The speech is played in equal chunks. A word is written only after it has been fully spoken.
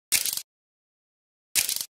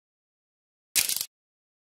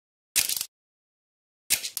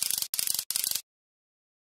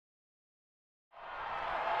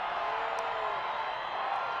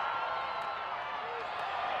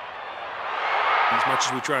As much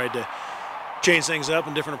as we tried to change things up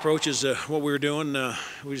and different approaches, what we were doing,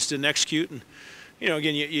 we just didn't execute. And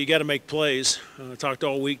again, you got to make plays. I talked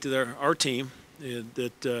all week to our team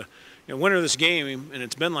that winner of this game, and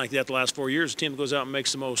it's been like that the last 4 years. The team that goes out and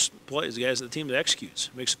makes the most plays, the team that executes,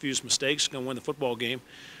 makes a few mistakes, going to win the football game.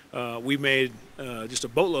 We made just a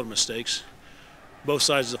boatload of mistakes, both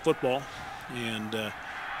sides of the football, and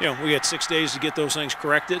we got 6 days to get those things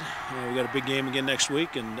corrected. We got a big game again next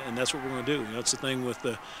week, and that's what we're going to do. That's the thing with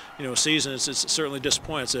the season. It's certainly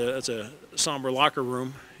disappointing. It's a somber locker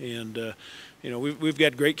room, and we've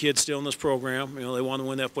got great kids still in this program. They want to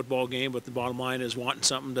win that football game, but the bottom line is wanting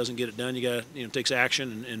something doesn't get it done. You got it takes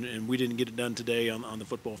action, and we didn't get it done today on the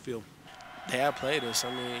football field. They have played us. I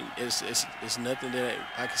mean, it's nothing that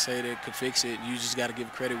I can say that could fix it. You just got to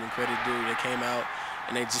give credit when credit due. They came out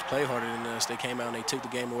and they just played harder than us. They came out and they took the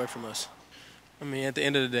game away from us. I mean, at the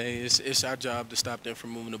end of the day, it's our job to stop them from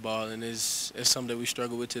moving the ball, and it's something that we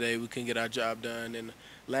struggled with today. We couldn't get our job done. And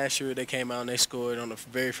last year they came out and they scored on the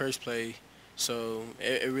very first play, so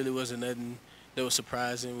it really wasn't nothing that was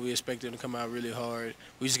surprising. We expected them to come out really hard.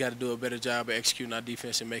 We just got to do a better job of executing our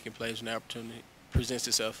defense and making plays when the opportunity presents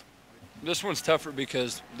itself. This one's tougher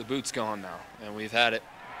because the boot's gone now, and we've had it,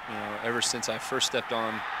 ever since I first stepped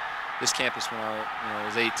on this campus when I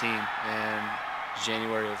was 18 and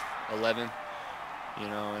January of 11,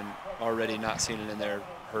 and already not seeing it in there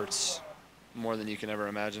hurts more than you can ever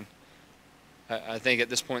imagine. I think at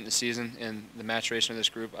this point in the season and the maturation of this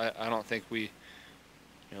group, I don't think we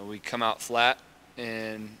come out flat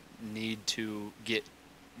and need to get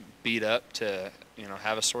beat up to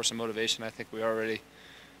have a source of motivation. I think we already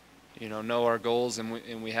know our goals and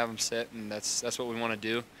we have them set, and that's what we want to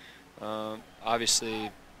do. Obviously,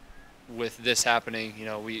 with this happening,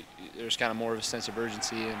 there's kind of more of a sense of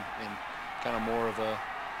urgency and kind of more of a,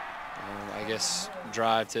 I guess,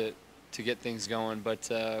 drive to get things going. But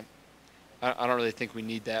I don't really think we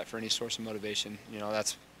need that for any source of motivation.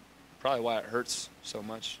 That's probably why it hurts so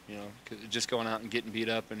much. 'Cause just going out and getting beat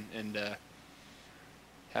up and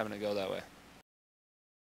having it go that way.